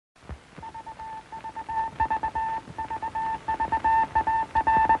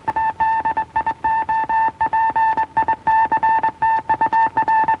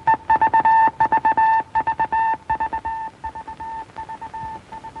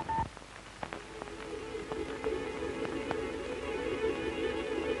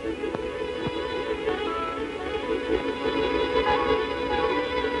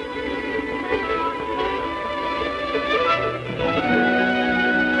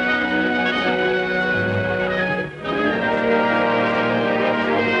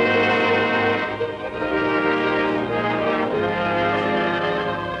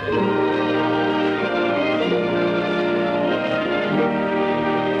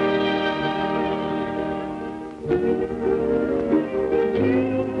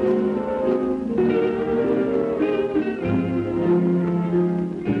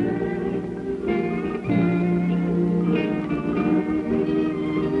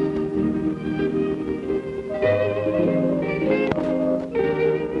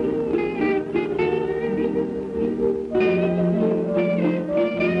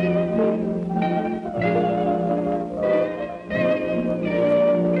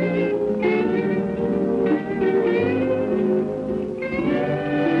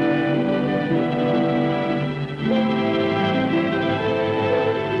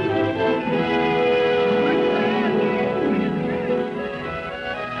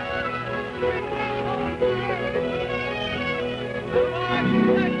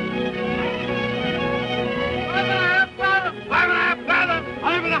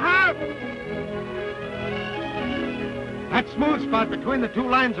about between the two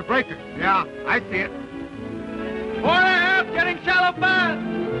lines of breakers. Yeah, I see it. 4.5, getting shallow fast.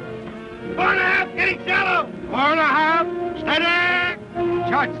 4.5, getting shallow. 4.5, steady.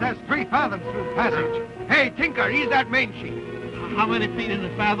 Chart says 3 fathoms through the passage. Hey, Tinker, ease that main sheet. How many feet in the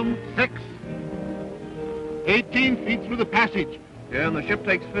fathom? 6. 18 feet through the passage. Yeah, and the ship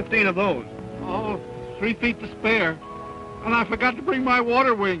takes 15 of those. Oh, 3 feet to spare. And I forgot to bring my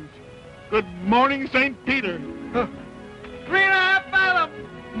water wings. Good morning, St. Peter. 3.5 fathoms.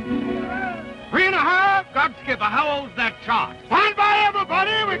 3.5? God, Skipper, how old's that chart? Stand by,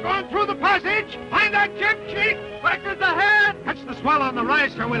 everybody. We're going through the passage. Find that jib sheet. Breakers ahead. Catch the swell on the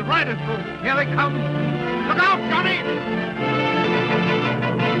rise, so we'll ride it through. Here they come. Look out, Johnny.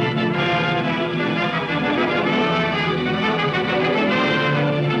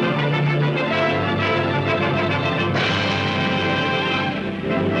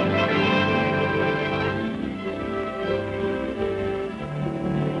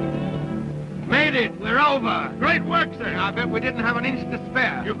 Made it. We're over. Great work, sir. I bet we didn't have an inch to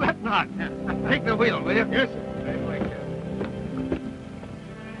spare. You bet not. Take the wheel, will you? Yes, sir.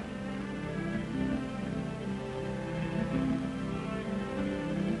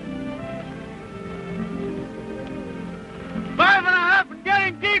 Five and a half and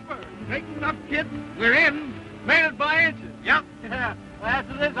getting deeper. Straighten up, kid. We're in. Made it by inches. Yep. Yeah. Well,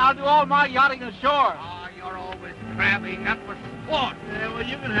 after this, I'll do all my yachting ashore. Oh, you're always crabbing. That was sport. Yeah, well,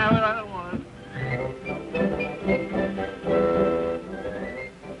 you can have it. I don't want it.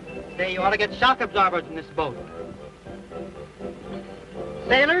 Say, you ought to get shock absorbers in this boat.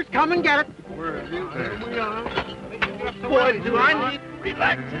 Sailors, come and get it. Where are you? We are. Boy, do I need...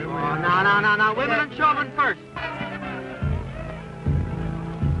 Relax. Oh, no. Women and children first.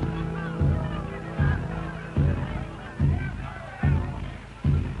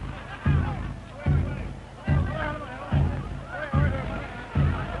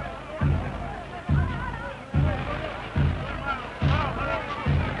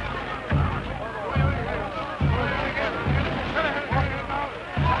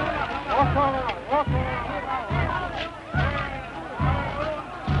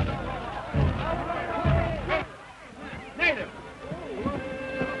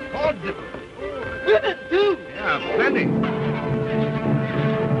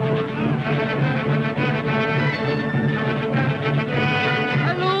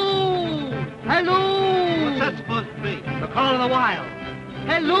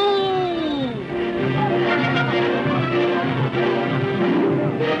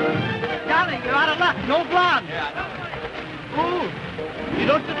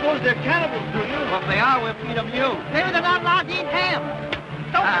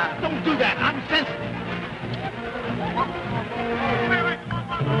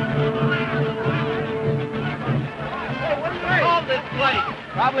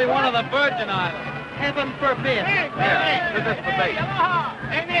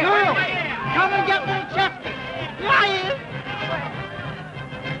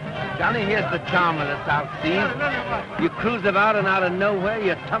 You cruise about and out of nowhere,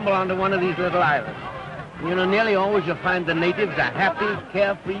 you tumble onto one of these little islands. You know, nearly always you'll find the natives are happy,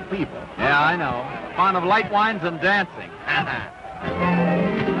 carefree people. Yeah, I know. Fond of light wines and dancing.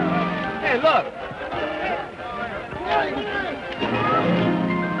 Hey, look.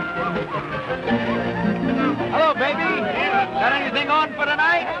 Hello, baby. Got anything on for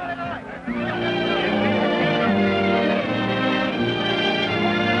tonight?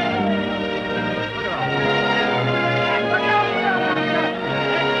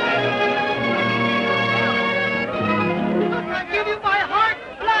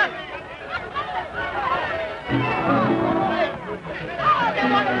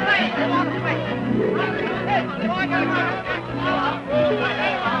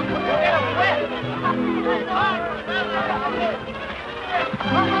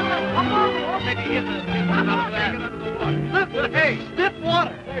 Hey, stiff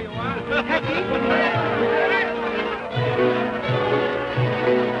water. There you are.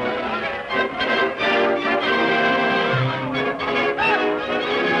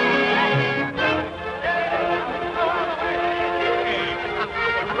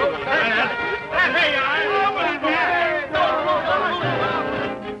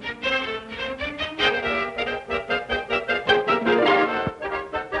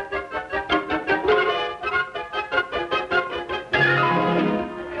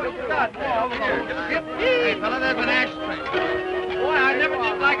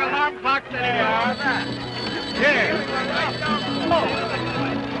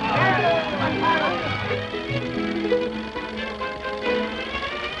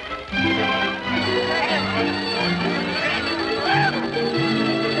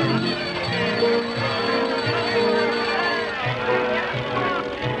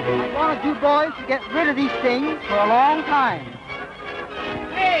 boys to get rid of these things for a long time.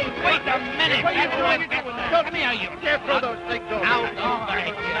 Hey, wait a minute. Come here, you. Can't throw those things over.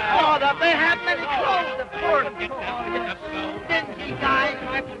 Oh, they have many clothes, of course. Dingy guys.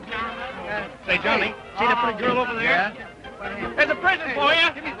 Say, Johnny, see that pretty girl over there? Yeah. There's a present for you.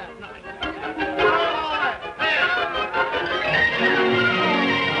 Give me that.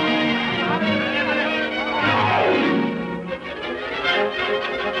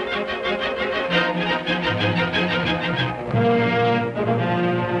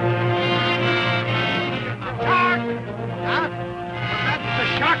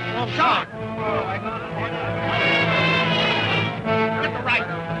 Shark! Get the right.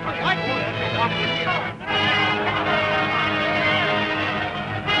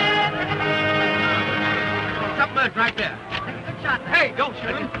 Something birds right there. Hey, don't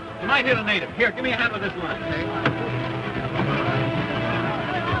shoot him. You might hit a native. Here, give me a hand with this one.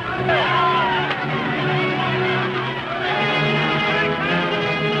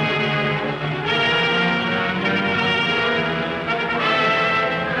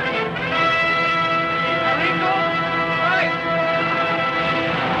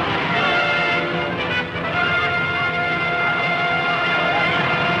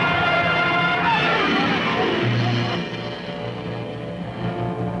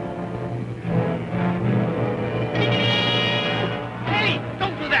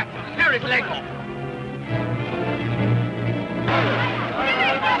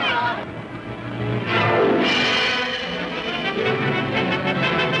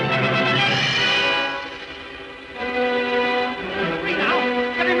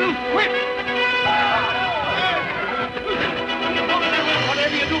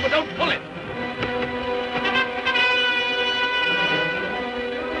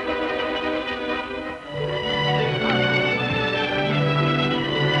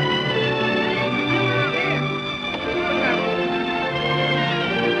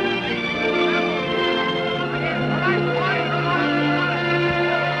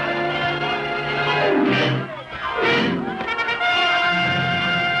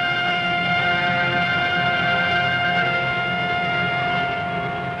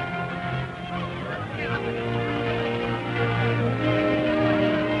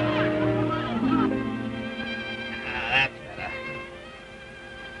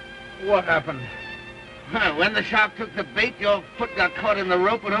 What happened? When the shark took the bait, your foot got caught in the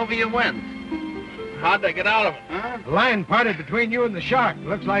rope and over you went. How'd they get out of it? Huh? The line parted between you and the shark.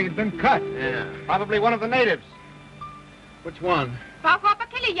 Looks like it'd been cut. Yeah. Probably one of the natives. Which one?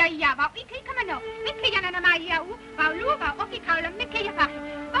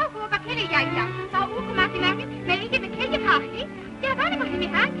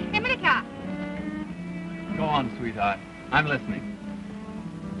 Go on, sweetheart. I'm listening.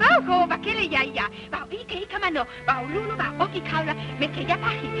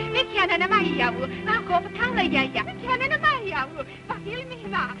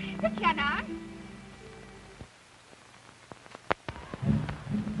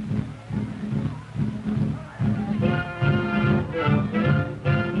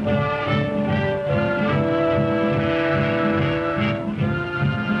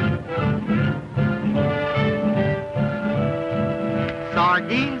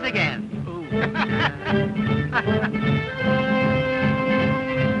 Sardines again.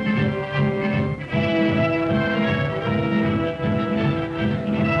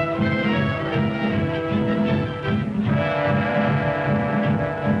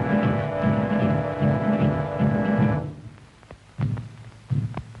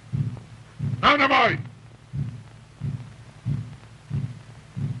 Dynamite!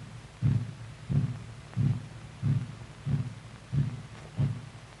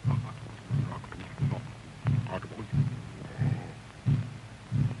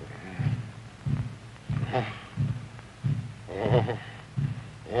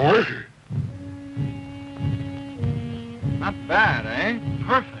 Not bad, eh?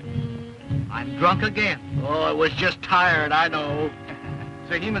 Perfect. I'm drunk again. Oh, I was just tired, I know.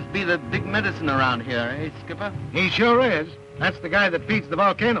 So he must be the big medicine around here, eh, Skipper? He sure is. That's the guy that feeds the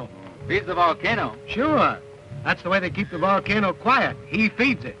volcano. Feeds the volcano. Sure. That's the way they keep the volcano quiet. He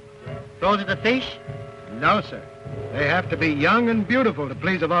feeds it. Throws it to fish? No, sir. They have to be young and beautiful to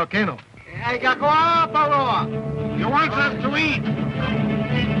please a volcano. You want us to eat?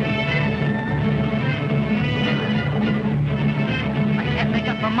 I can't make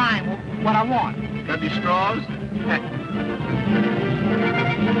up my mind what I want. Got any straws?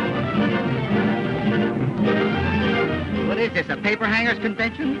 What is this, a paper hangers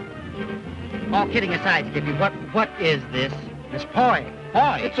convention? All kidding aside, Skippy, what is this? It's poi.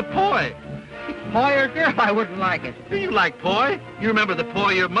 Poi? It's a poi. Poi or girl, I wouldn't like it. Do you like poi? You remember the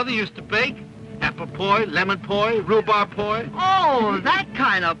poi your mother used to bake? Apple poi, lemon poi, rhubarb poi. Oh, that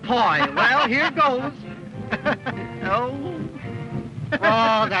kind of poi. Well, here goes.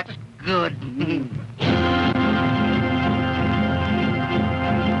 Oh, that's good.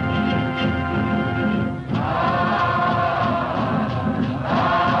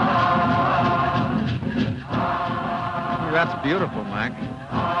 That's beautiful, Mac.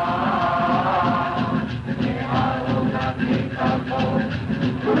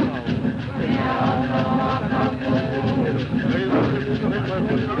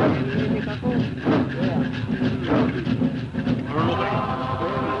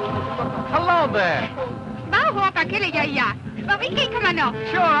 Hello there. Baho ka kili ya. But we can't come on.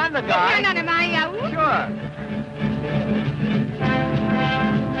 Sure, I'm the guy. Sure.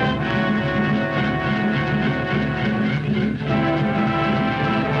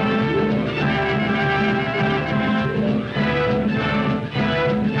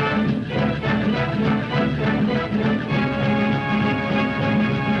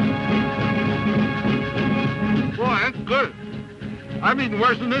 Good. I've eaten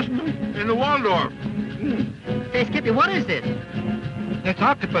worse than this in the Waldorf. Hey, Skippy, what is this? It's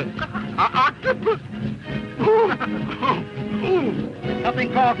octopus. Octopus?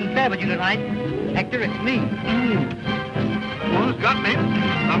 Something called and fed with you tonight. Hector, it's me. Well, it's got me.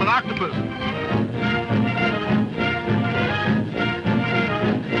 I'm an octopus.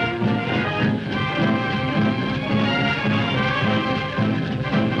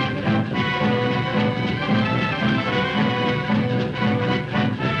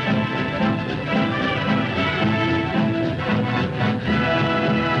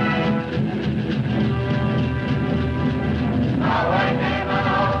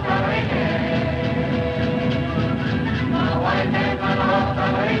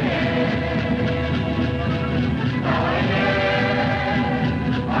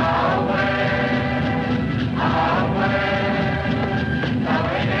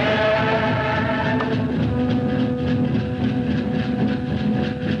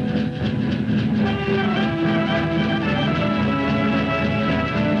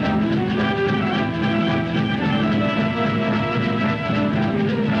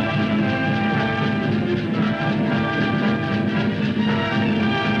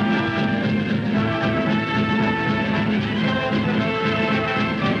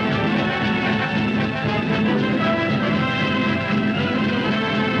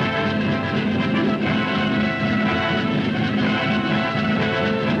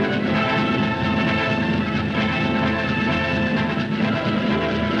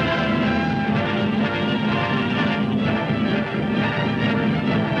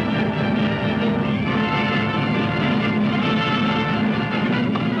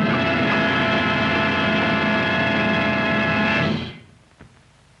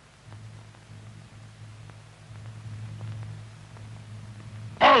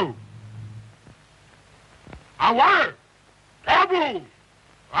 Water! Abu!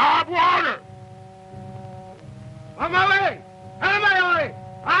 Water! Mamawe! Mamawe!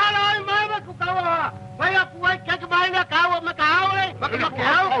 Aloy, mama ko kawa! Maya puway kakabahin na kawa makahawi!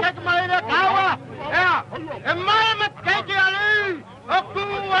 Makahaw kakabahin na kawa! Yeah! Mama kaki ali! Aku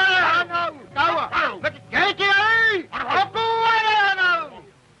wala hanaw! Kawa! Kaki ali! Aku wala hanaw!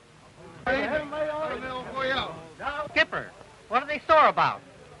 Skipper, what are they sore about?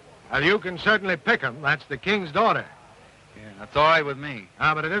 Well, you can certainly pick 'em. That's the king's daughter. Yeah, that's all right with me.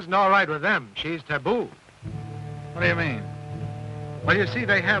 But it isn't all right with them. She's taboo. What do you mean? Well, you see,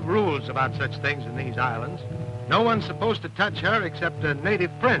 they have rules about such things in these islands. No one's supposed to touch her except a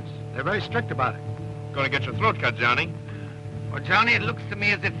native prince. They're very strict about it. Gonna get your throat cut, Johnny. Well, Johnny, it looks to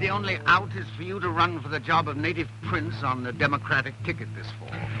me as if the only out is for you to run for the job of native prince on the Democratic ticket this fall.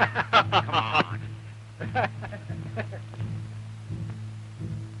 Come on.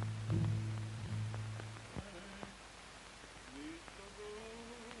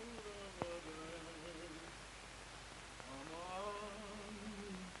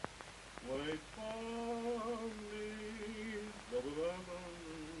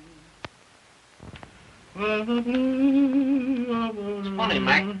 It's funny,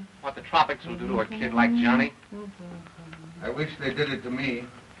 Mac, what the tropics will do to a kid like Johnny. I wish they did it to me.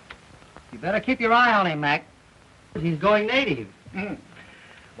 You better keep your eye on him, Mac. He's going native.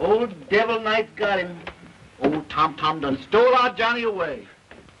 Old Devil Knight got him. Old Tom done stole our Johnny away.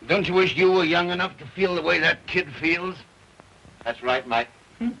 Don't you wish you were young enough to feel the way that kid feels? That's right, Mike.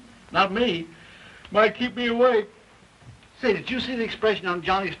 Not me. Might keep me awake. Say, did you see the expression on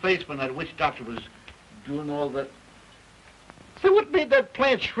Johnny's face when that witch doctor was doing all that Say, what made that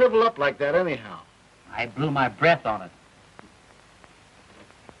plant shrivel up like that anyhow? I blew my breath on it.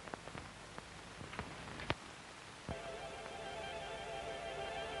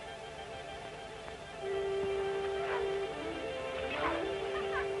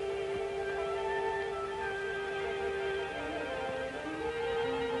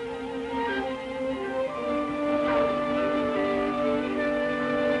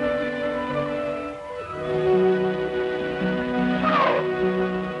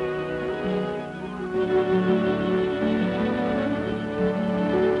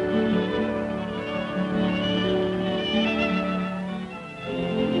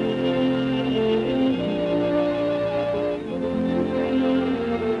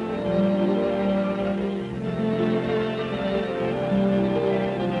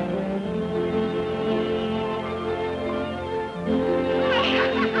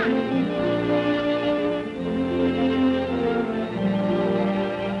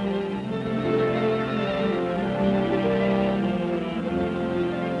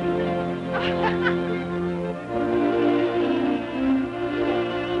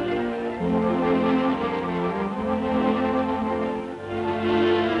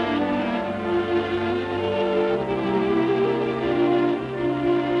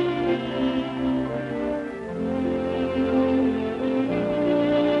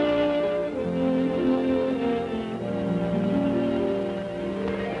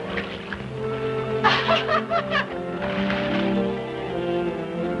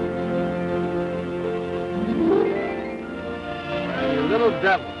 You little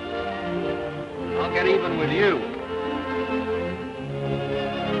devil. I'll get even with you.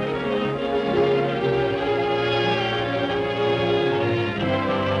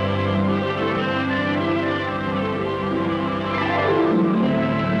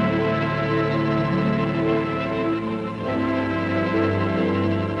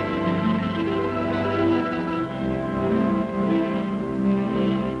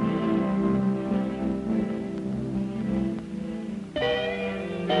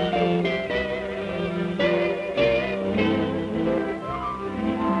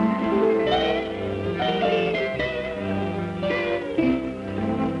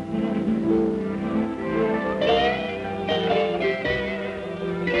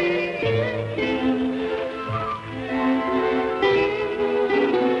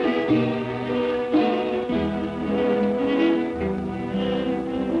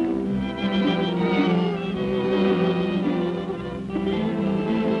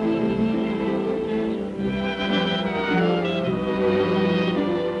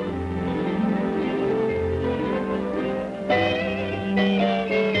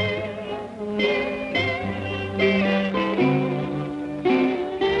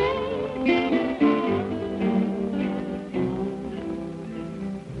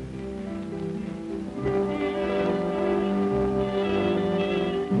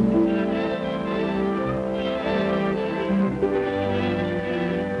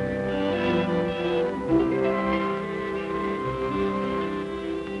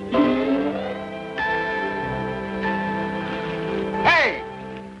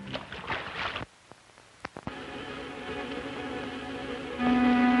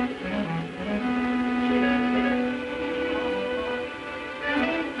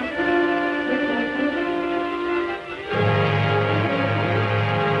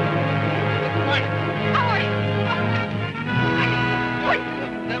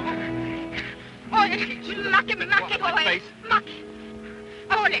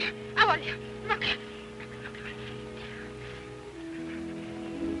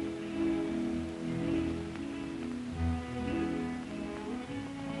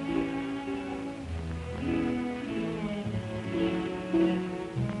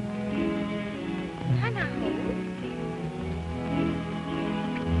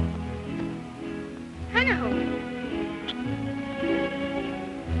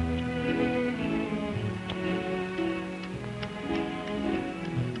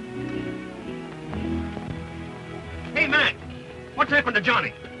 What's happened to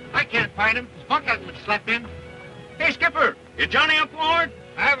Johnny? I can't find him. His bunk hasn't been slept in. Hey, Skipper, is Johnny aboard?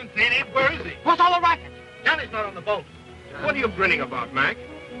 I haven't seen him. Where is he? What's all the racket? Johnny's not on the boat. What are you grinning about, Mac?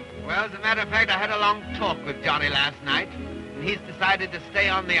 Well, as a matter of fact, I had a long talk with Johnny last night. And he's decided to stay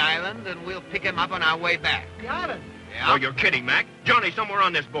on the island, and we'll pick him up on our way back. The island? Yeah. Oh, you're kidding, Mac. Johnny's somewhere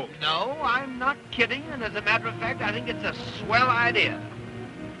on this boat. No, I'm not kidding, and as a matter of fact, I think it's a swell idea.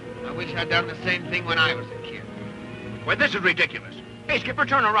 I wish I'd done the same thing when I was a kid. Well, this is ridiculous. Hey, Skipper,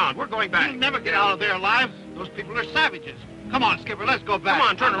 turn around. We're going back. You'll never get out of there alive. Those people are savages. Come on, Skipper, let's go back. Come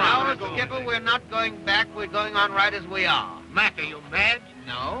on, turn around. No, Skipper, we're not going back. We're going on right as we are. Mac, are you mad?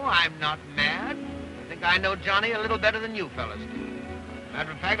 No, I'm not mad. I think I know Johnny a little better than you fellas do.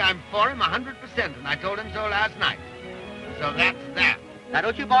 Matter of fact, I'm for him 100%, and I told him so last night. So that's that. Now,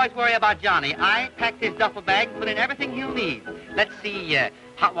 don't you boys worry about Johnny. I packed his duffel bag and put in everything he'll need. Let's see,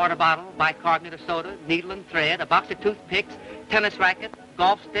 hot water bottle, bicarbonate of soda, needle and thread, a box of toothpicks, tennis racket,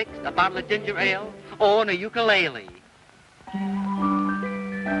 golf sticks, a bottle of ginger ale, and a ukulele.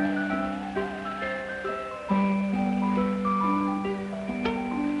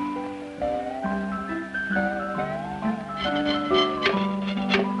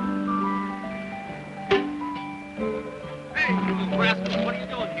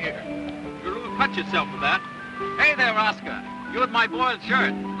 Cut yourself with that. Hey there, Oscar. You with my boiled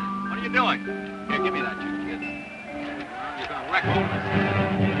shirt. What are you doing? Here, give me that, you kid. You're gonna wreck all this.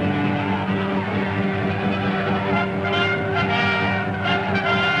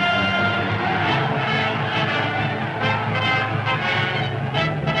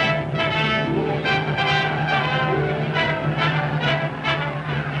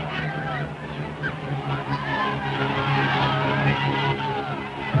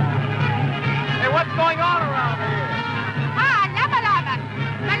 What's going on around here? Lava.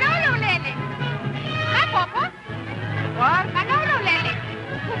 Manolo Lele. Popo? What? Manolo Lele.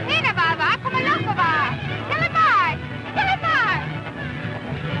 Kusina baba, como loco va. Tell him I.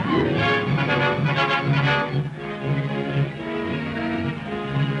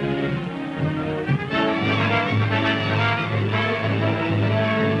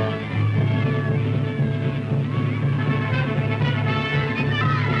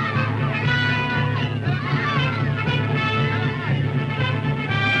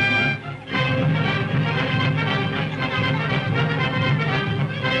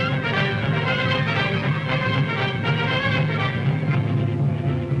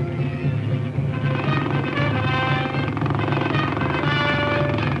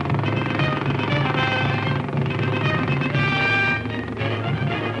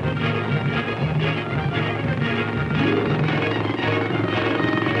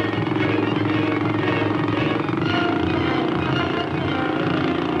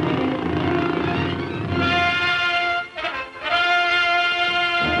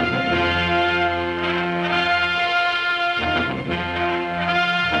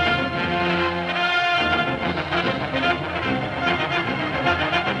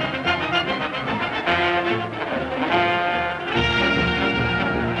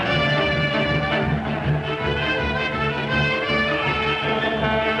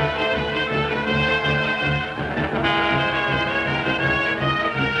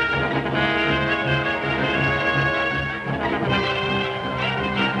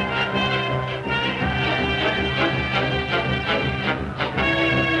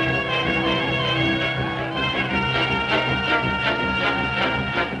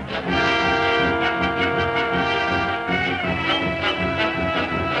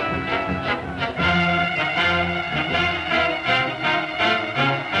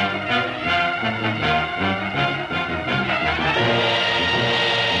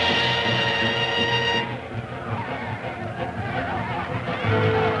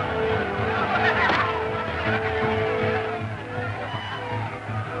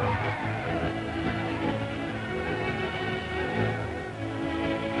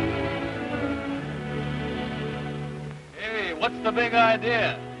 What's the big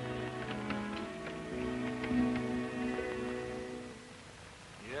idea?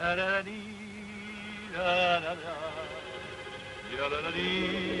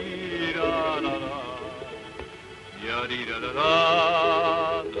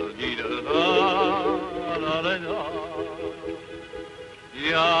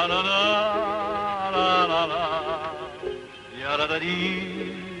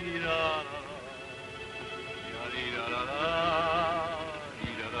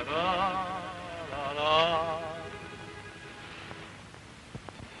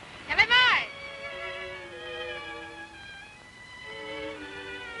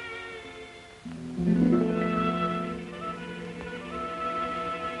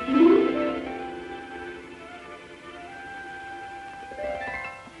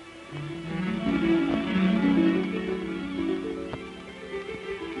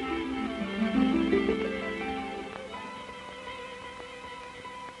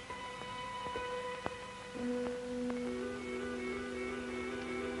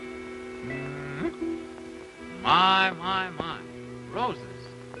 My. Roses.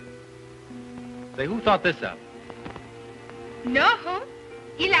 Say, who thought this up? Noho,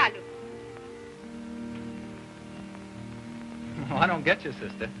 Ilalo. Well, I don't get you,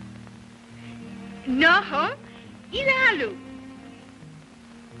 sister. Noho, Ilalu.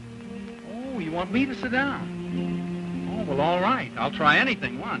 Oh, you want me to sit down? Oh, well, all right. I'll try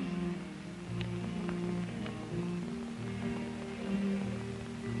anything once.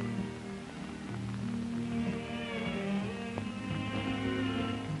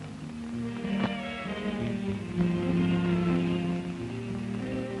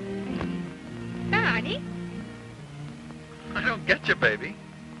 Tani, I don't get you, baby.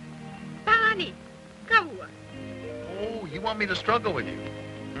 Tani, Kaua. Oh, you want me to struggle with you?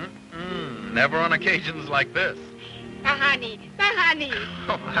 Never on occasions like this. Tahani, Tahani.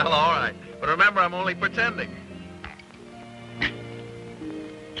 Oh, well, all right. But remember, I'm only pretending.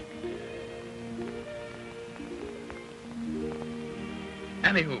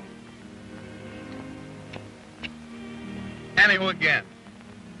 Anywho. Anywho again.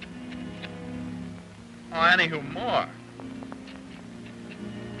 Oh, anywho more.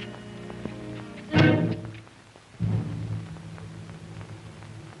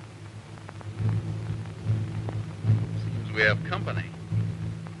 Seems we have company.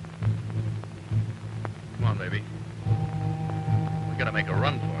 Come on, baby. We gotta make a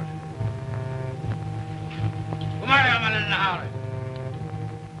run for it. Come on, I'm in the house.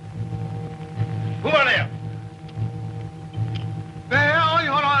 Come on here. There, oi,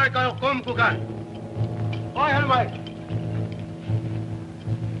 hold on, go, come, Kukan. Oi, help me.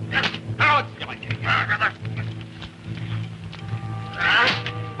 Out.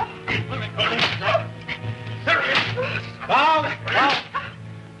 Down, down.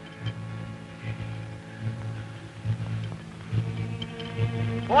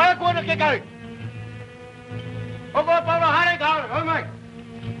 Oi, go to kick out. Go, Paulo, hurry, go, hold me.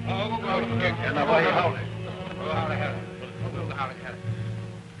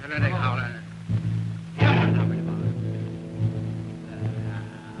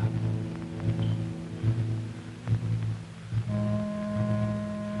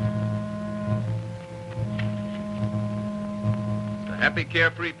 The happy,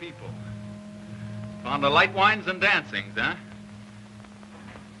 carefree people. On the light wines and dancings, huh?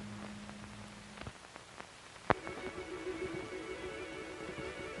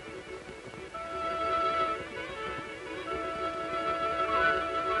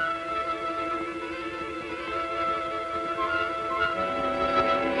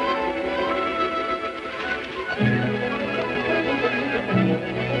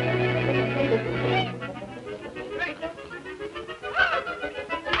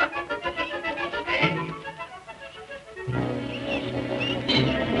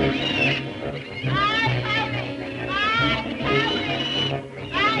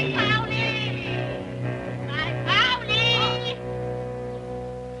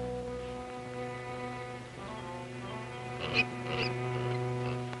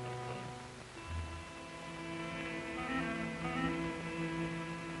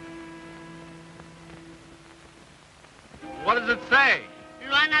 What does it say?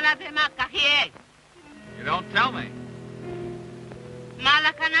 You don't tell me.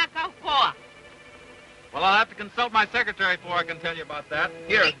 Well, I'll have to consult my secretary before I can tell you about that.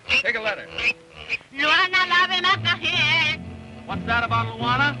 Here, take a letter. What's that about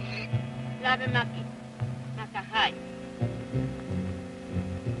Luana?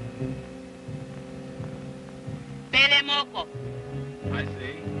 I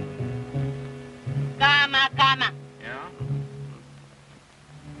see. Kama. Yeah?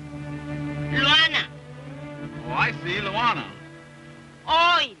 Luana. Oh, I see, Luana.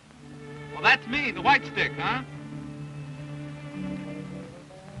 Oi. Well, that's me, the white stick, huh?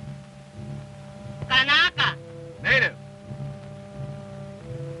 Kanaka. Native.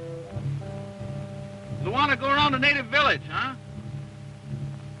 Luana go around the native village, huh?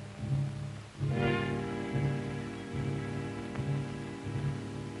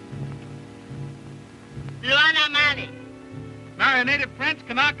 Luana Mali. Marry a native prince,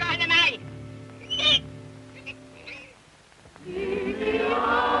 Kanaka? Mali.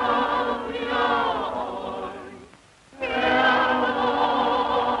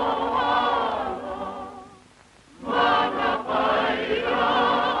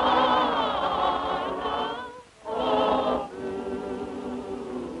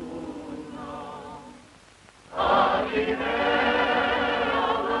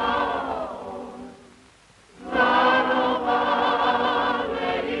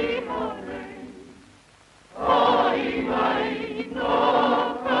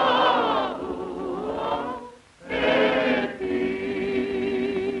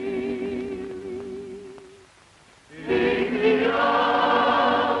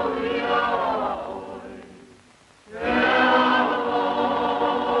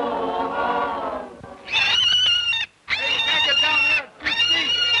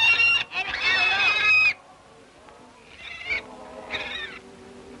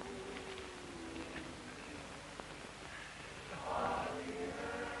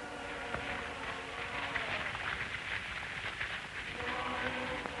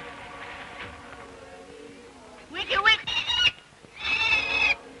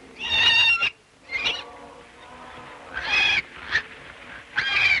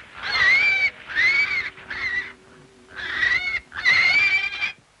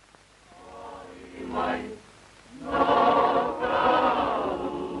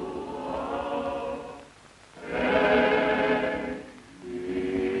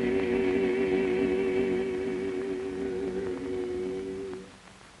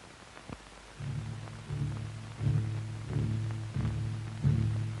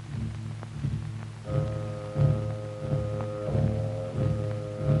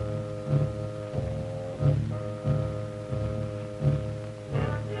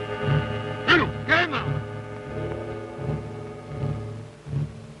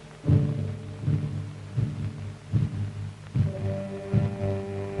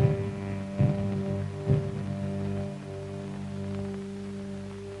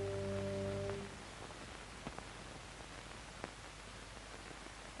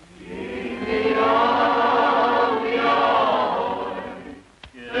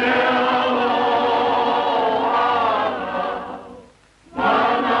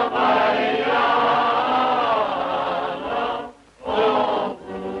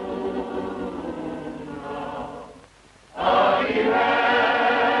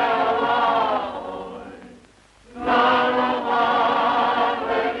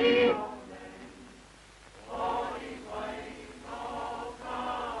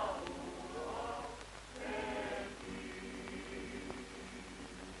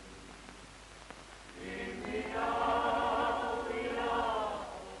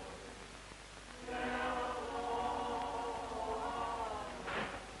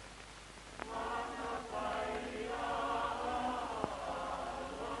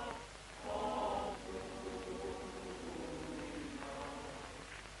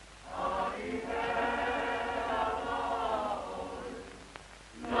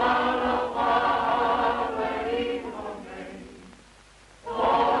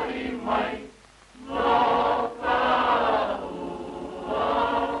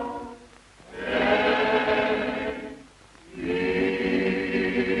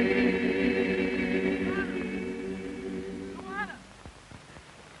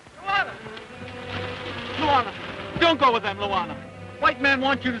 Don't go with them, Luana. White man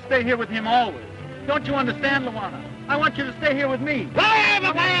wants you to stay here with him always. Don't you understand, Luana? I want you to stay here with me.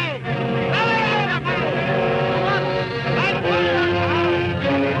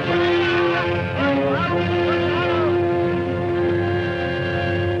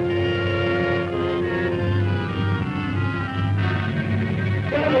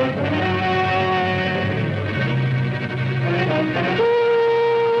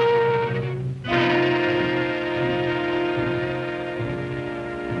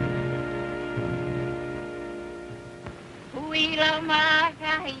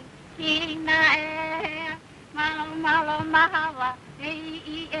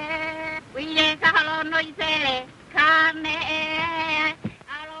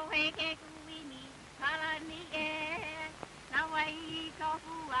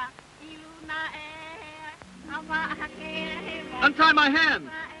 Untie my hand.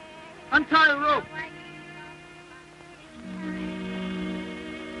 Untie a rope.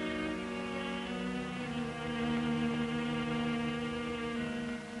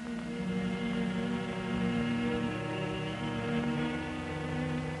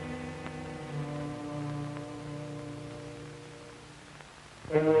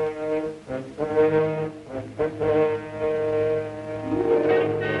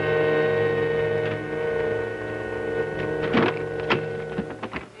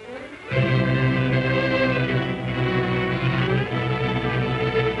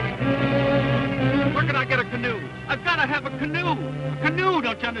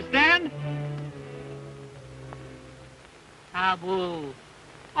 Taboo.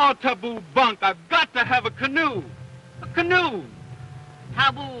 Oh, taboo bunk. I've got to have a canoe. A canoe.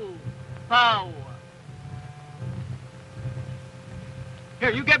 Taboo. Power.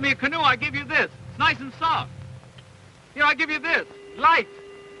 Here, you get me a canoe, I give you this. It's nice and soft. Here, I give you this. Light.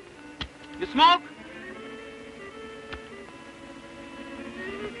 You smoke?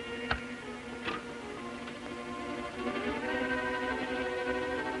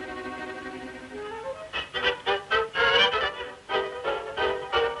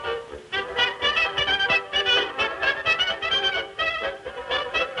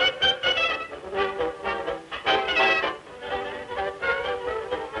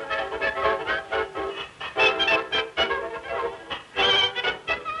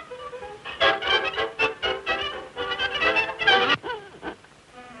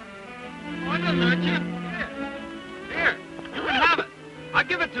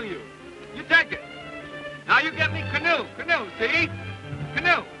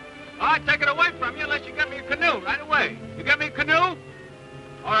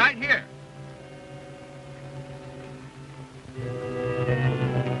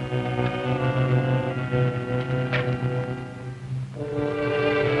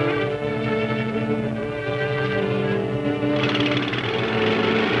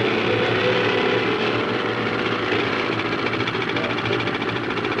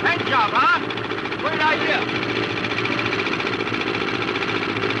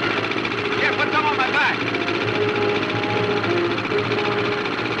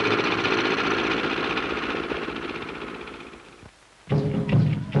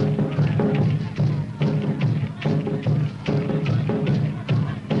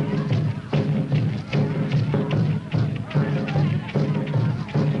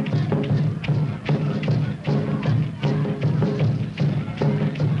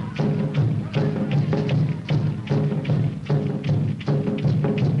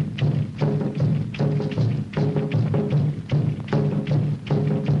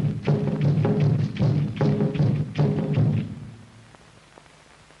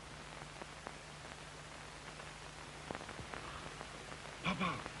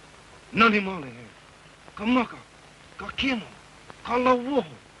 Nani male he. Ka maka, ka kino, ka lawo,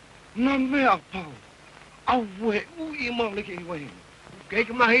 na mea pau. Awe ui male ke iwa hini. Kei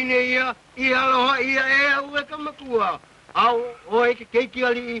ka mahine ia, ia aloha ia e au e ka makua. Au oe ke keiki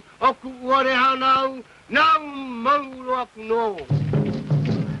ali oku uare hanau, nau maulo aku no.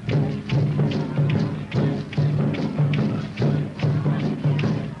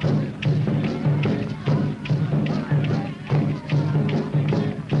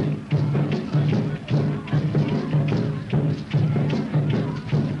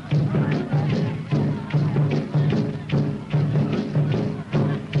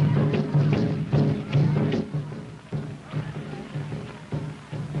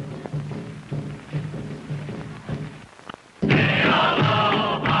 Yeah!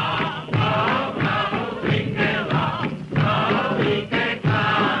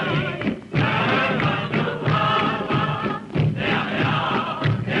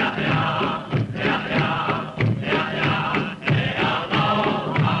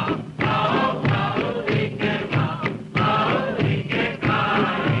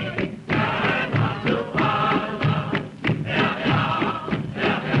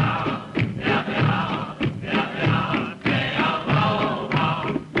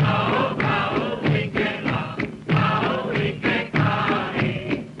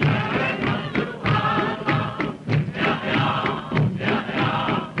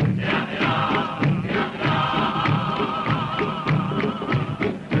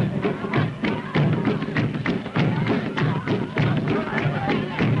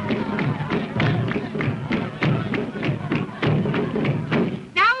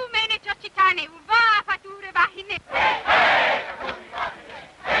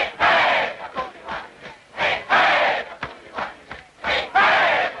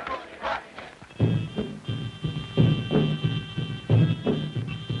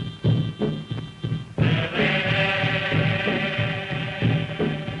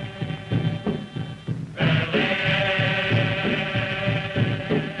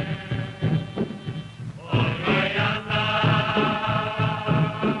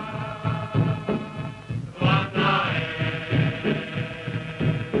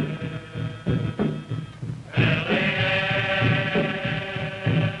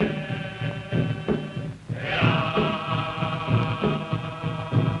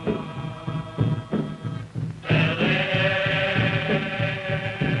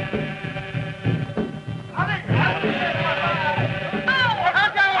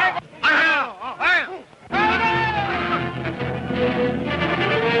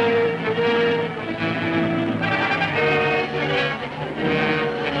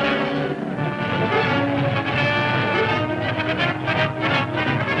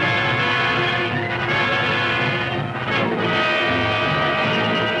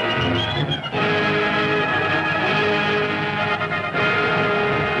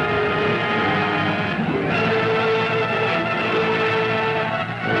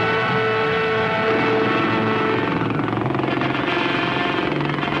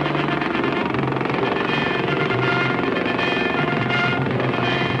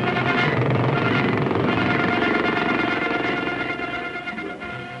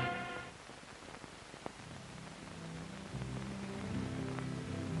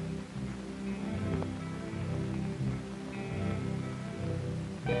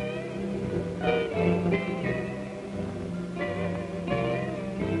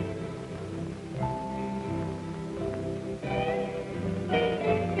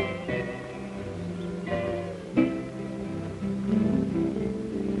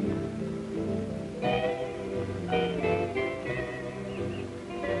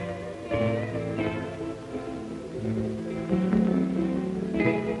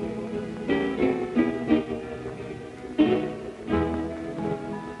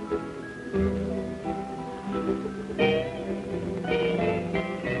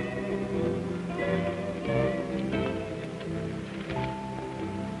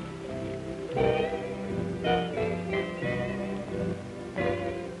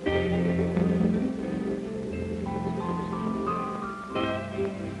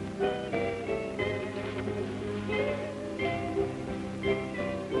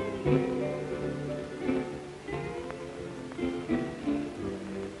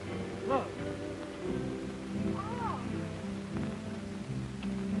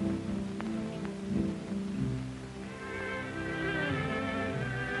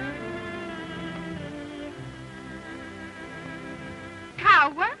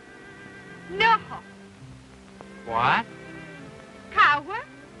 What?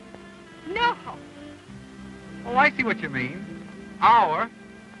 Oh, I see what you mean. Our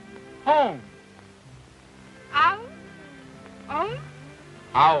home. Our home.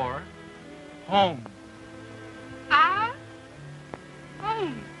 Our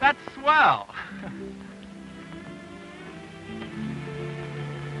home. That's swell.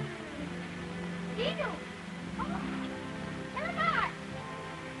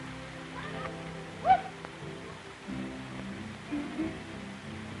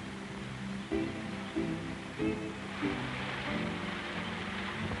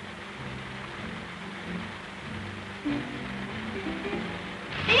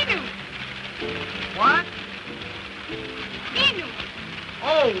 What?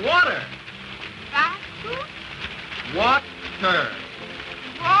 Oh, water. Water.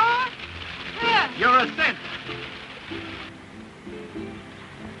 You're a cent.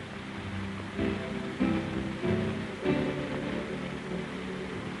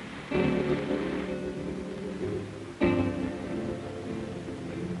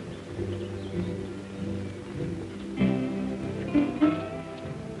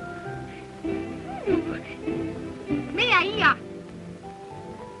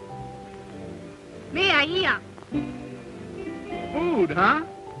 Food, huh?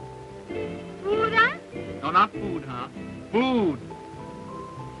 Food, huh? No, not food, huh? Food.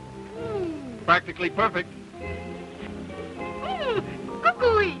 Practically perfect.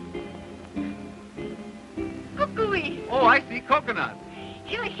 Cuckooey. Cuckooey. Oh, I see. Coconut.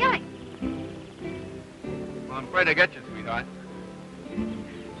 Hilly. Well, I'm afraid I get you, sweetheart.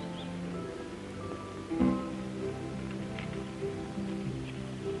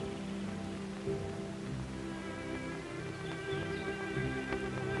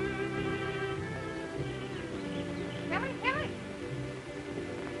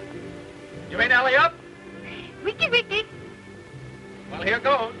 You ain't alley up? Wiki. Well, here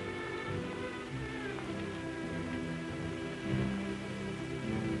goes.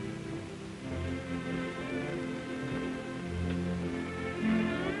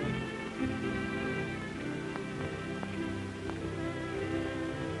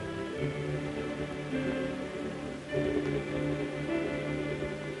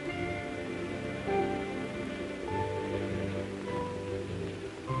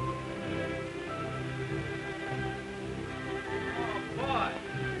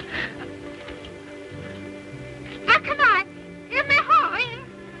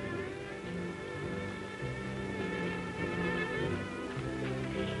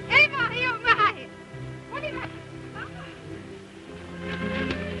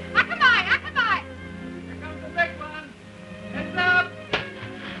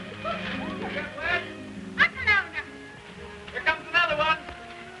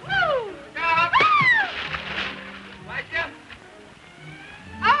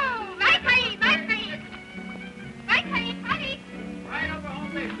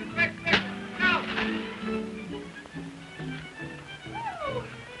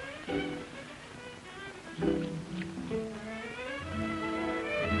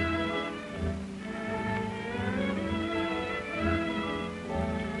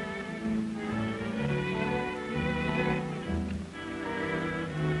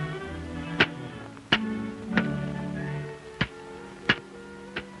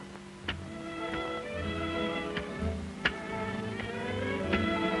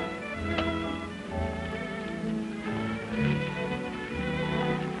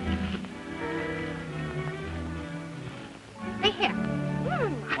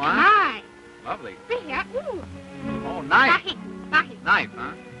 Lovely. Oh, knife. Knife,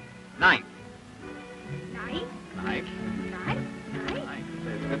 huh? Knife. Knife.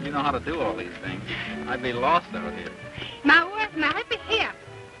 It's good you know how to do all these things. I'd be lost out here.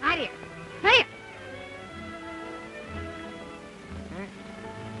 Here.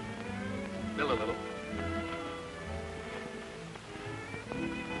 Spill a little.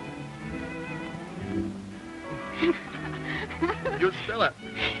 You spill it.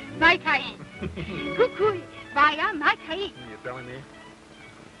 Cuckoo. You telling me?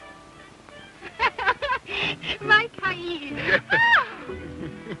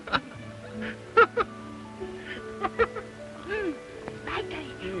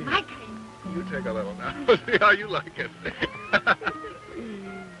 You take a little now. See how you like it.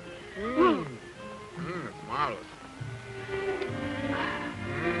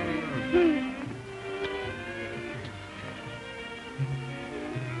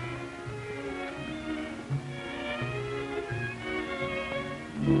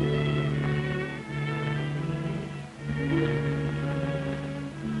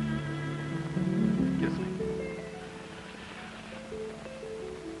 Kiss me.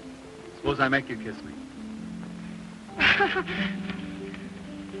 Suppose I make you kiss me.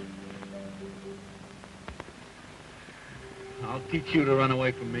 I'll teach you to run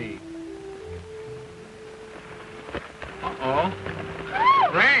away from me. Uh-oh.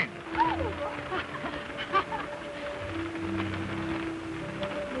 Rain.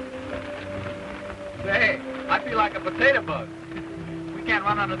 Say, I feel like a potato bug. We can't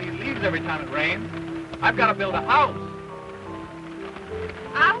run under these leaves every time it rains. I've got to build a house.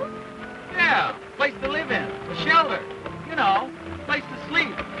 House? Yeah, place to live in, a shelter. You know, place to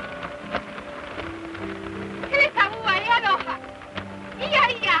sleep.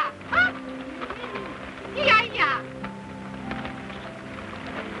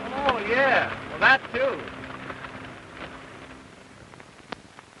 Oh, yeah. Well, that too.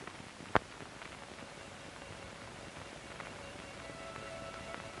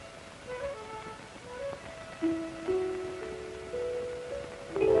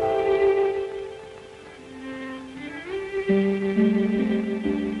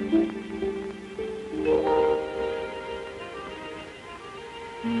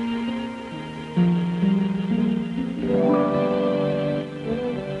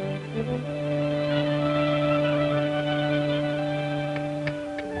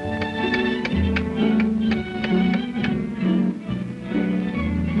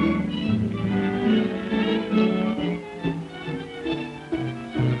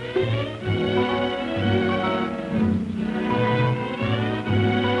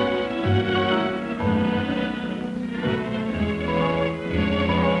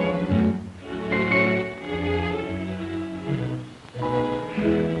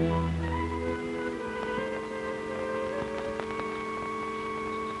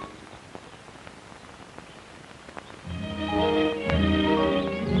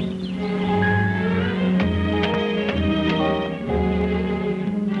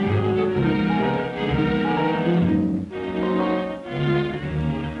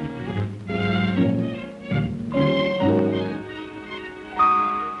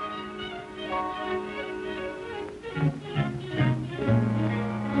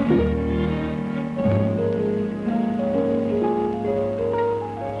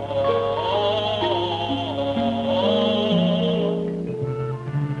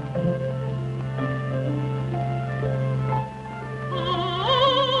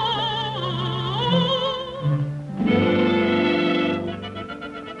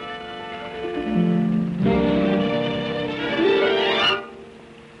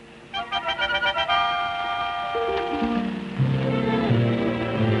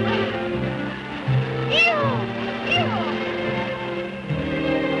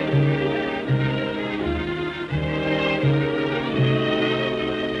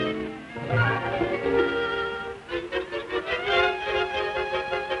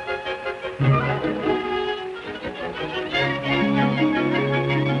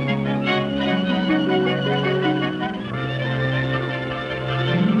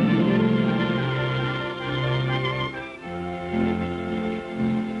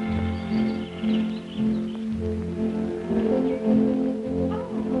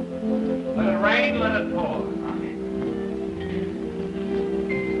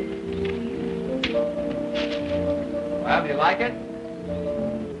 Well, do you like it?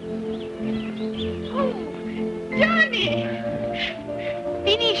 Oh, Johnny!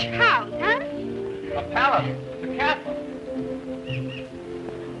 Finish house, huh? A palace. It's a castle.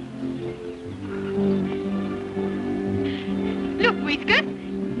 Look, Whiskers.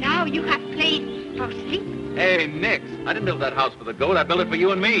 Now you have place for sleep. Hey, nix. I didn't build that house for the goat. I built it for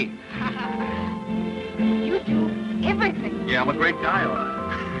you and me. You do everything. Yeah, I'm a great guy, all right.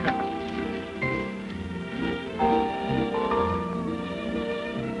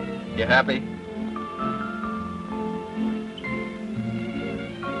 You happy?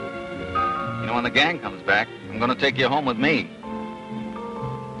 You know, when the gang comes back, I'm going to take you home with me.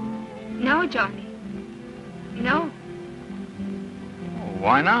 No, Johnny. No. Oh,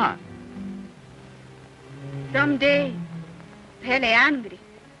 why not? Someday, Pele angry.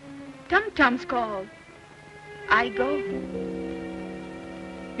 Tum-tums call. I go.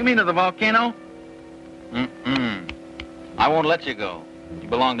 You mean to the volcano? Mm-mm. I won't let you go. You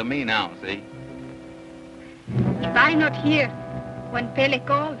belong to me now, see? If I'm not here when Pele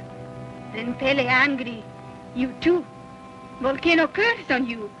calls, then Pele angry. You too. Volcano curse on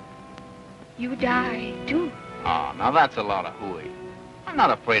you. You die too. Oh, now that's a lot of hooey. I'm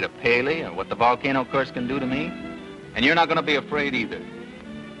not afraid of Pele or what the volcano curse can do to me. And you're not going to be afraid either.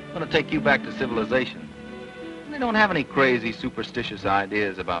 I'm going to take you back to civilization. They don't have any crazy, superstitious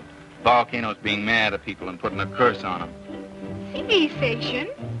ideas about volcanoes being mad at people and putting a curse on them. Civilization?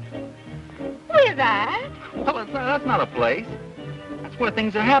 Where's that? Well, that's not a place. That's where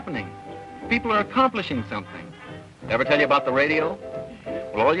things are happening. People are accomplishing something. Ever tell you about the radio?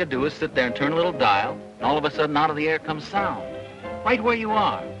 Well, all you do is sit there and turn a little dial, and all of a sudden out of the air comes sound. Right where you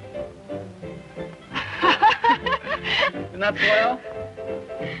are. Isn't that swell?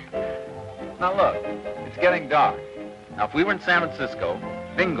 Now look, it's getting dark. Now if we were in San Francisco,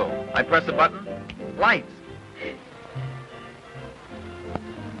 bingo, I press a button, lights.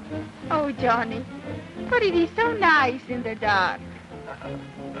 Oh, Johnny, but it is so nice in the dark.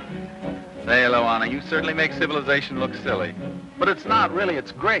 Say, Luana, you certainly make civilization look silly. But it's not, really,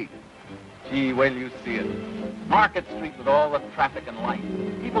 it's great. Gee, wait till you see it. Market Street with all the traffic and lights.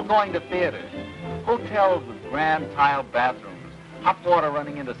 People going to theaters. Hotels with grand tile bathrooms. Hot water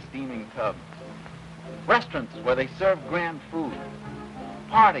running into steaming tubs. Restaurants where they serve grand food.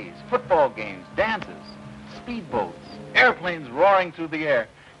 Parties, football games, dances, speedboats, airplanes roaring through the air.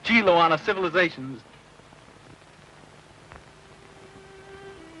 Gee, Luana, civilization's...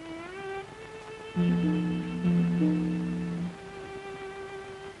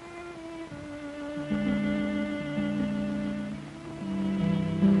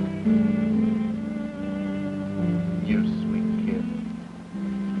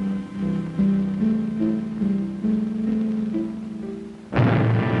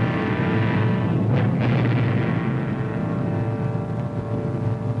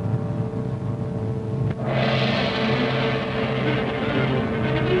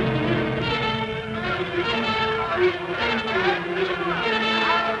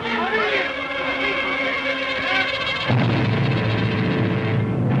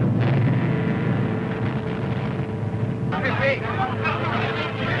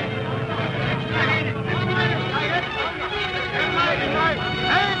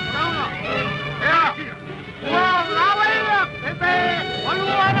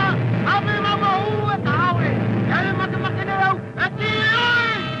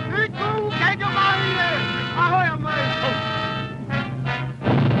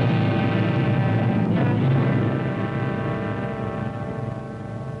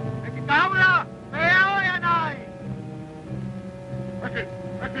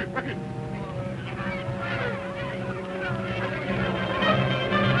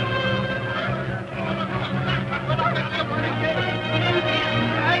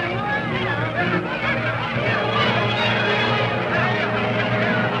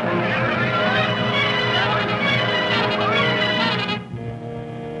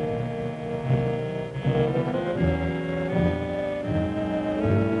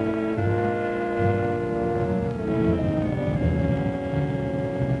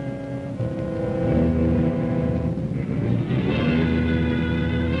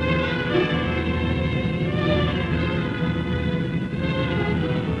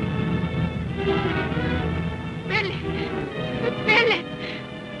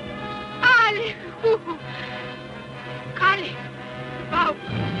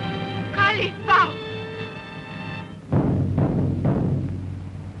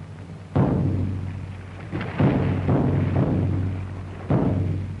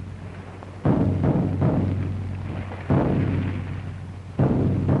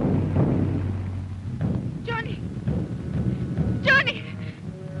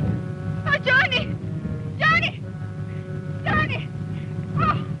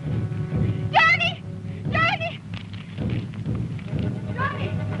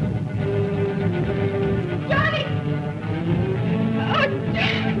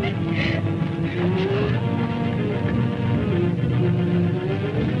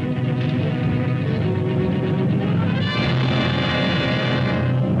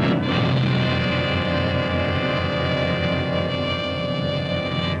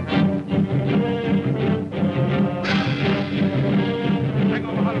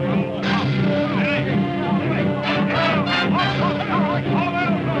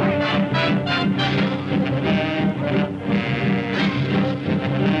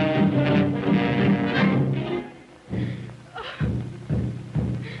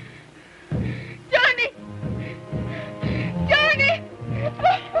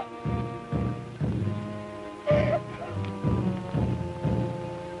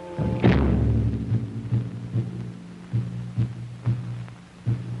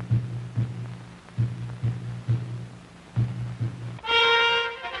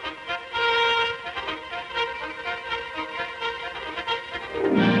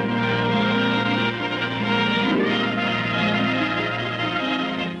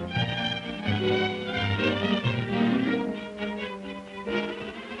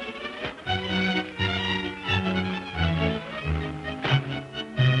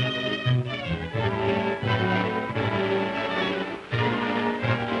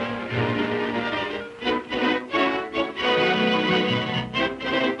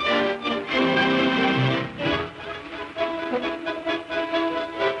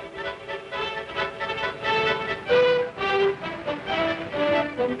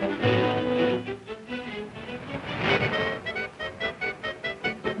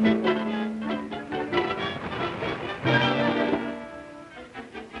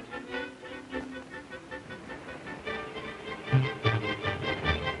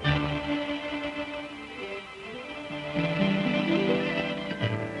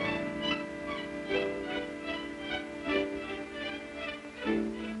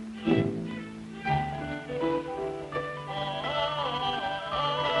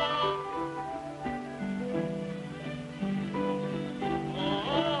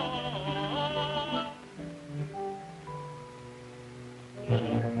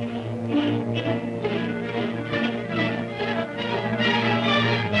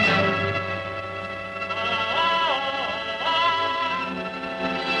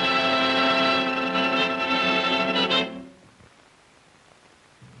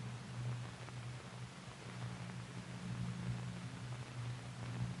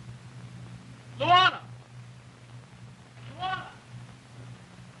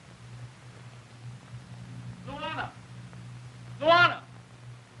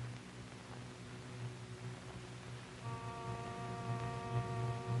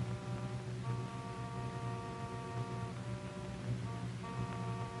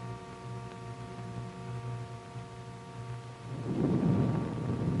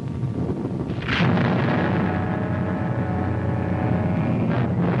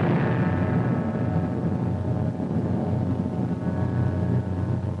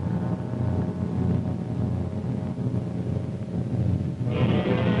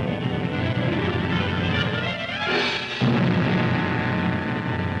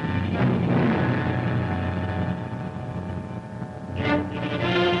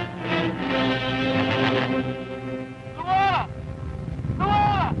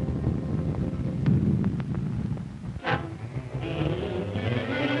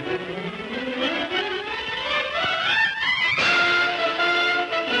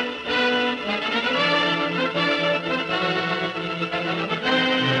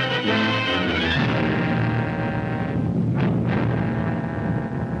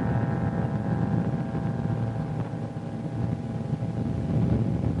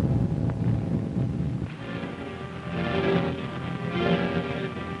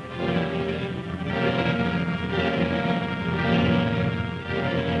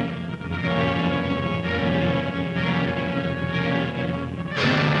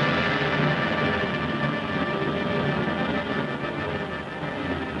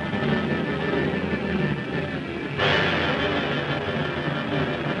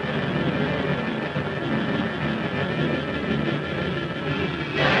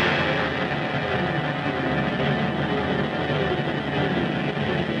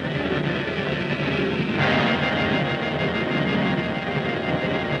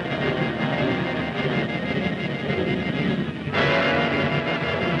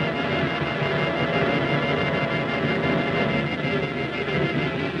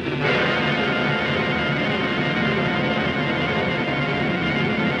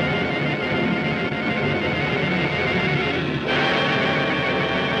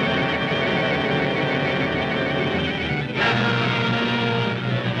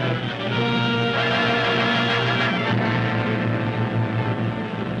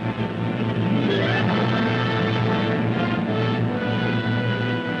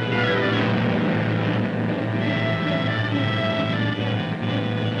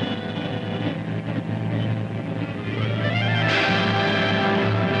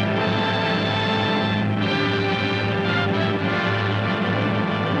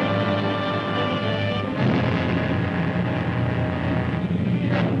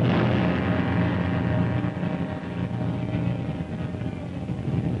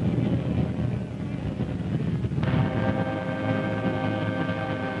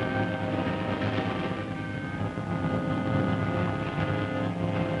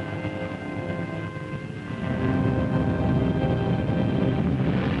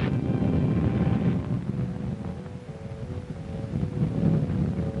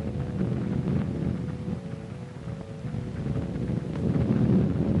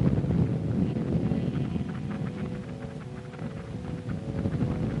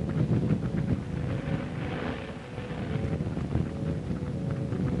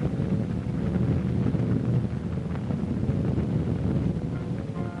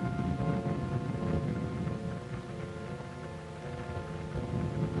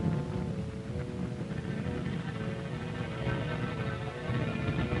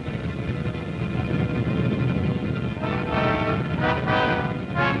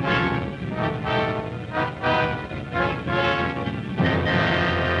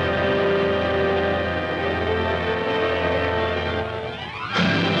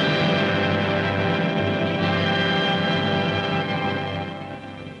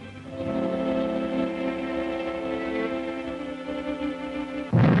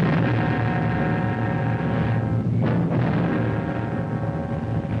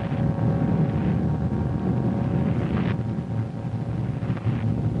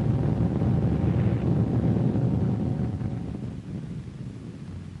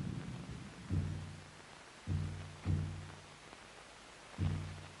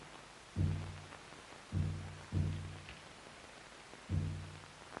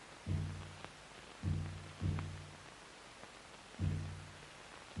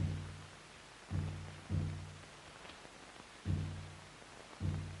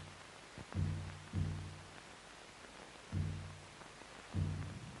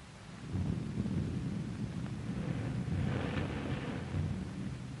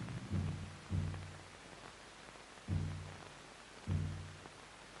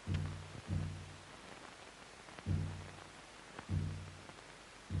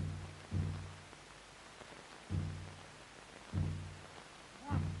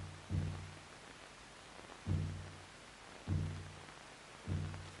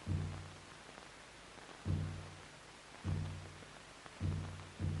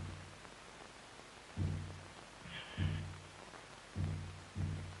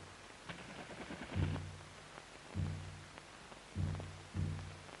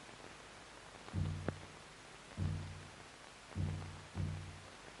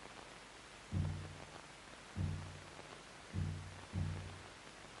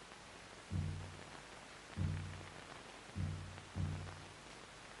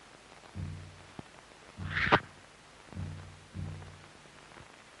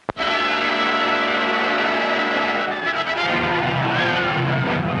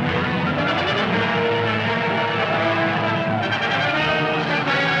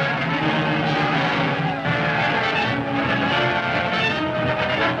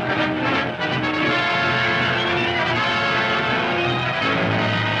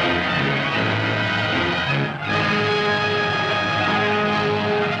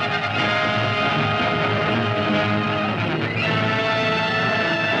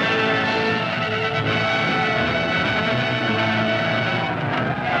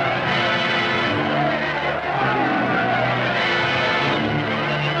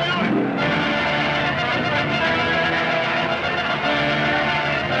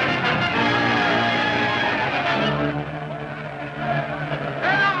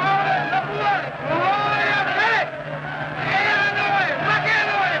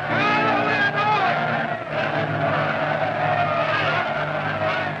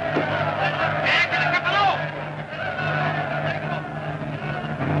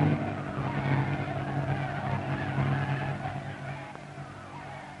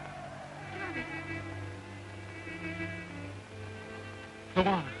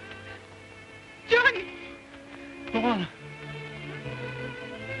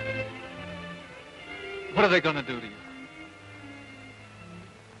 What are they going to do to you?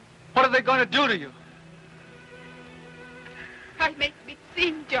 What are they going to do to you? I make big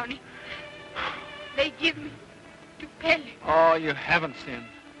sin, Johnny. They give me to Pele. Oh, you haven't sinned.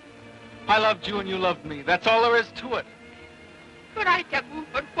 I loved you and you loved me. That's all there is to it. But I taboo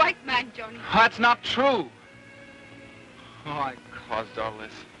for white man, Johnny. That's not true. Oh, I caused all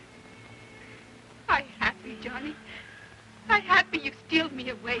this. I happy, Johnny. I happy you steal me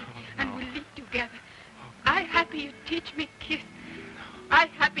away and we live together. I happy you teach me kiss. I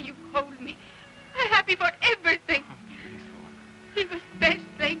happy you hold me. I happy for everything. It was best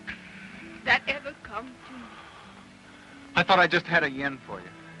thing that ever come to me. I thought I just had a yen for you.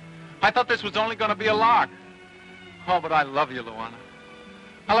 I thought this was only going to be a lark. Oh, but I love you, Luana.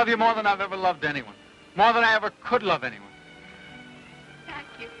 I love you more than I've ever loved anyone. More than I ever could love anyone. Thank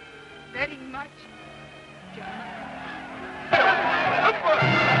you very much, Johnny.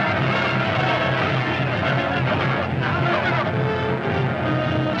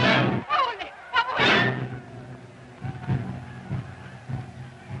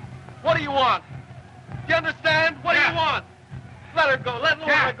 What do you want? Do you understand? What do you want? Let her go. Let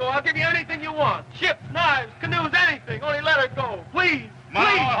Luana go. I'll give you anything you want. Ships, knives, canoes, anything. Only let her go. Please. Please. No,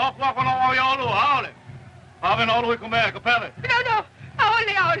 No.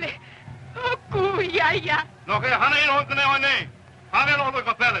 Aole. Oh, kuyaya. no, que hana ino kene one. Hana no lo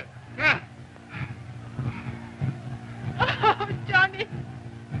kapele. Oh, Johnny.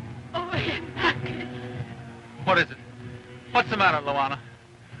 Oh, What is it? What's the matter, Luana?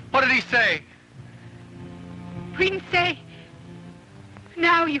 What did he say? Prince say,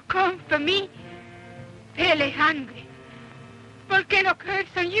 now you come for me. Pele hungry. Volcano curse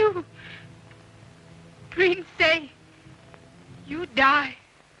on you. Prince say, you die,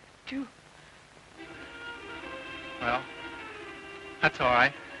 too. Well, that's all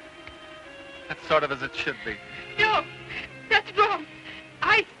right. That's sort of as it should be. No, that's wrong.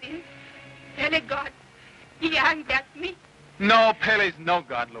 I sin. Pele God, he angry at me. No, Pele's no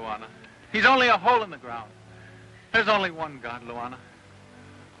god, Luana. He's only a hole in the ground. There's only one God, Luana.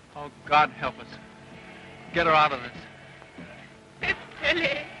 Oh, God help us. Get her out of this.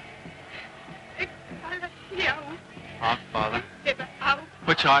 Pele. Our Father,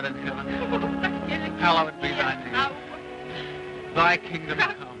 which art in heaven, hallowed be thy name. Thy kingdom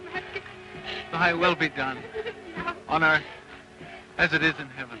come. Thy will be done, on earth as it is in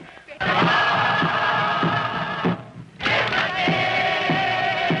heaven.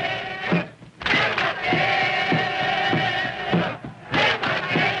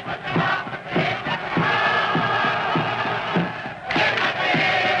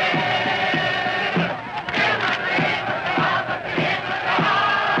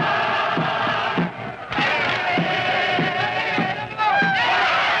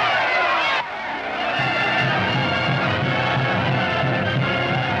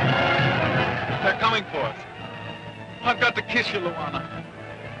 I've got to kiss you, Luana.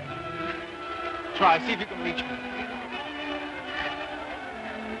 Try, see if you can reach me.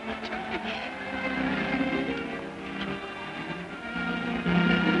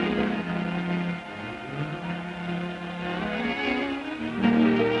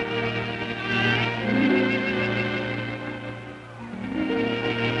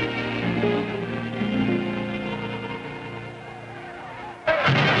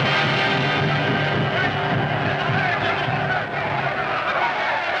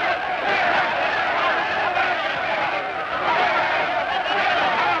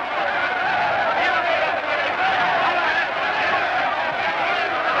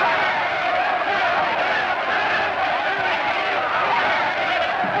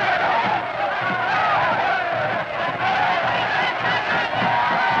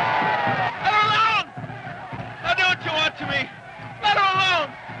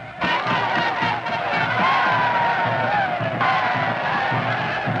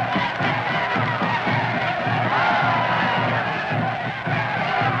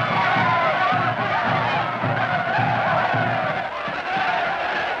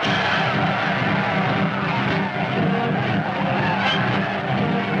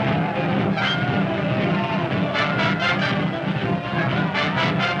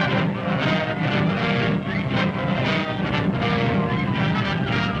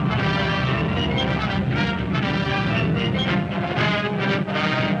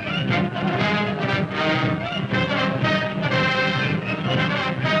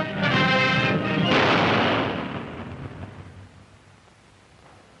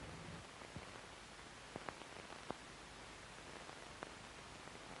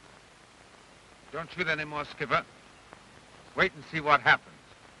 Don't shoot any more, Skipper. Wait and see what happens.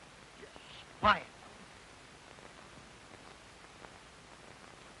 Quiet.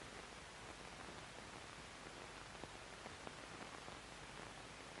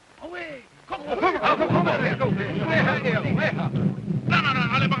 away. Come on.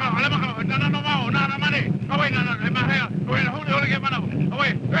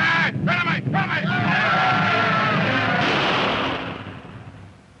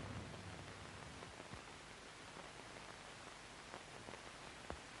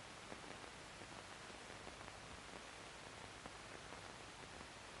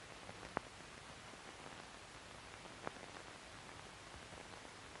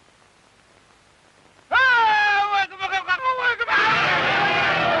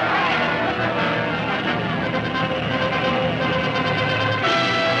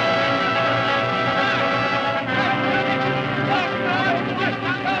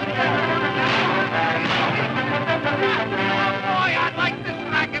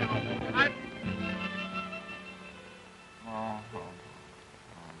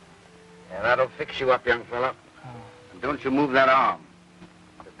 That'll fix you up, young fella. And don't you move that arm.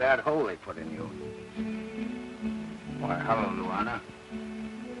 It's a bad hole they put in you. Why, hello, Luana.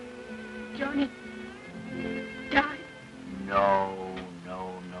 Johnny died. No.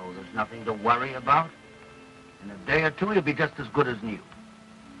 There's nothing to worry about. In a day or two, he'll be just as good as new.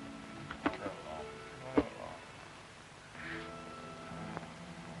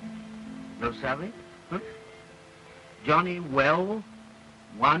 No savvy? Huh? Johnny well,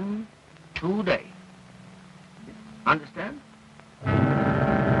 1, 2 days. Understand? Come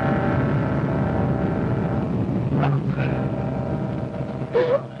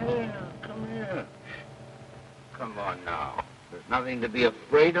here. Come on now. There's nothing to be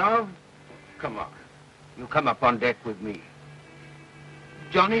afraid of. Come on. You come up on deck with me.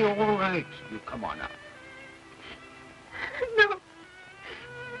 Johnny, all right. You come on up. No.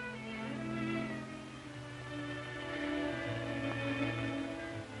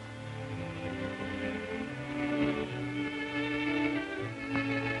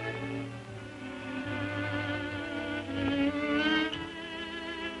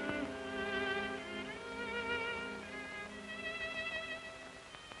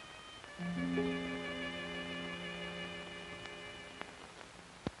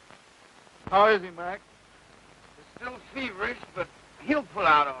 How is he, Mac? He's still feverish, but he'll pull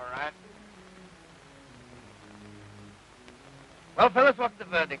out all right. Well, fellas, what's the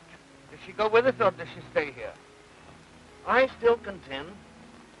verdict? Does she go with us or does she stay here? I still contend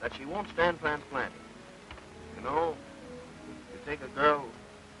that she won't stand transplanting. You know, you take a girl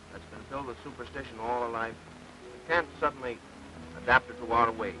that's been filled with superstition all her life, you can't suddenly adapt her to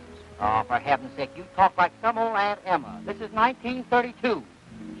our ways. Oh, for heaven's sake, you talk like some old Aunt Emma. This is 1932.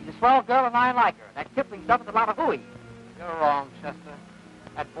 She's a swell girl and I like her. That Kipling stuff is a lot of hooey. You're wrong, Chester.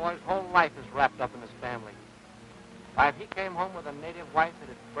 That boy's whole life is wrapped up in his family. Why, if he came home with a native wife,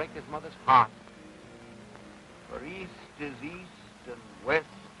 it'd break his mother's heart. For east is east and west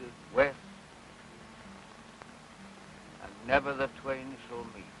is west, and never the twain shall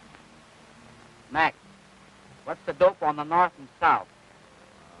meet. Mac, what's the dope on the north and south?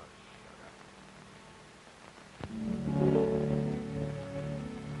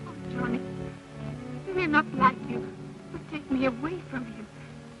 Johnny, he will not like you, but take me away from him.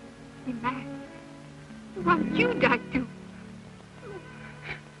 Be mad. Why you die too?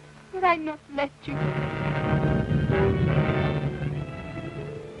 But I not let you.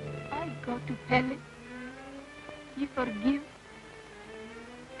 I go to Pele. You forgive.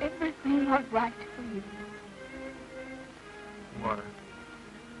 Everything all right for you. Water.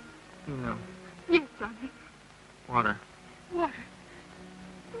 No. Yes, Johnny. Water. Water.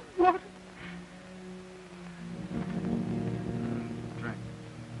 Water. Drink.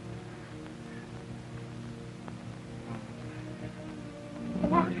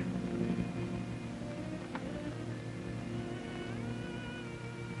 Water.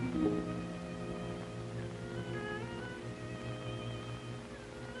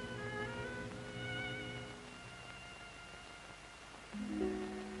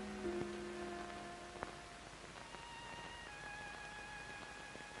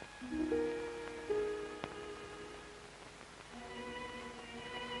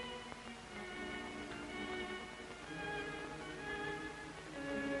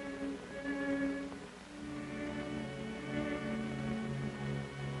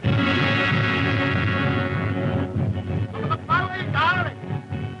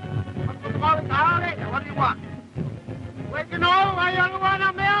 What do you want? Well, you know, I don't want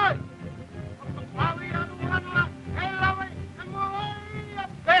to marry.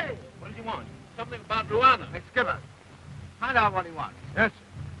 What does he want? Something about Luana. Hey, Skipper, find out what he wants. Yes,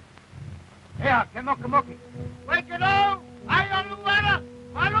 sir. Here, Kemoki. Wake it up! I don't want to.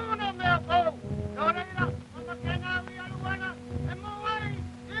 I don't want to marry.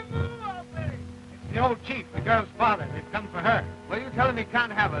 old chief, the girl's father. They've come for her. Well, you tell him he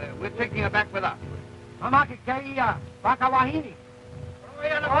can't have her. We're taking her back with us. Mama que quería, vaca wahini.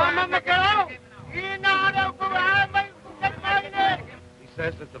 He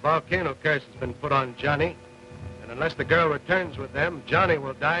says that the volcano curse has been put on Johnny, and unless the girl returns with them, Johnny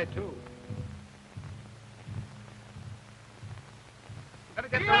will die, too. Better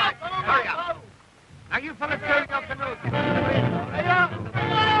get the light. Hurry up. Now, you fellas turn your canoes.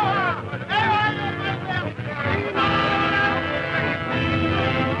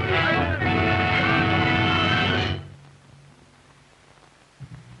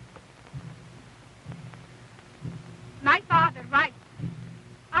 My father, right.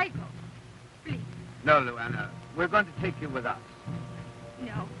 I go. Please. No, Luana. We're going to take you with us.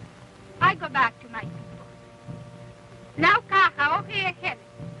 No. I go back to my people. Now, Caja, okay ahead.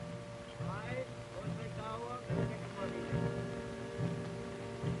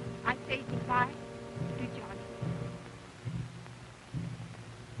 I say goodbye to Johnny.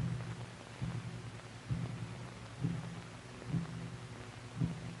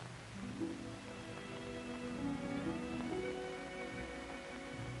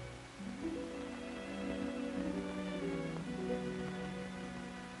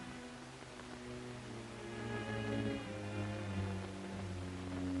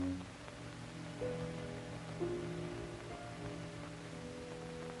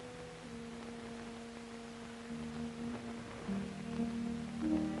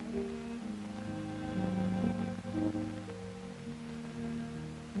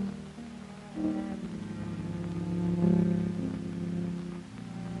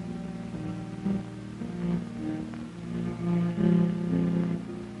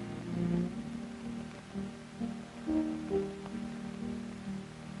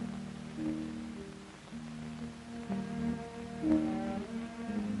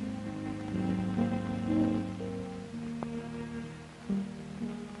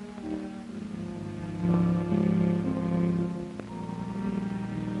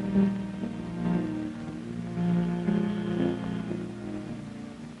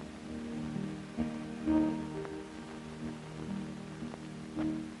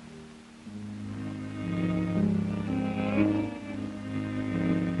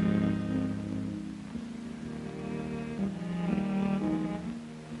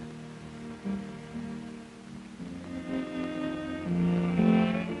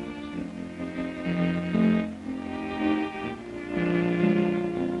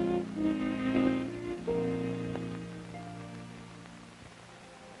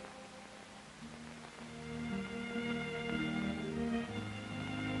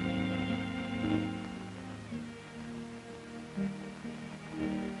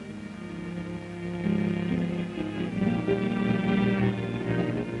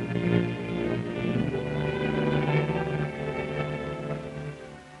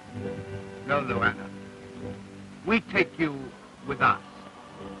 No, Luana. We take you with us.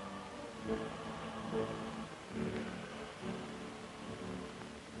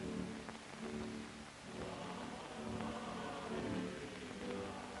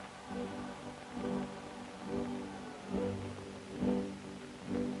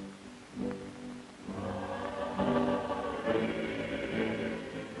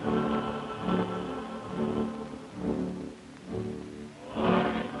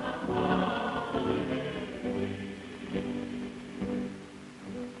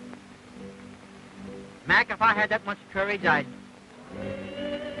 Mac, if I had that much courage, I'd...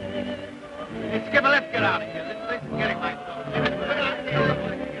 Hey, Skipper, let's get out of here. This place is getting like...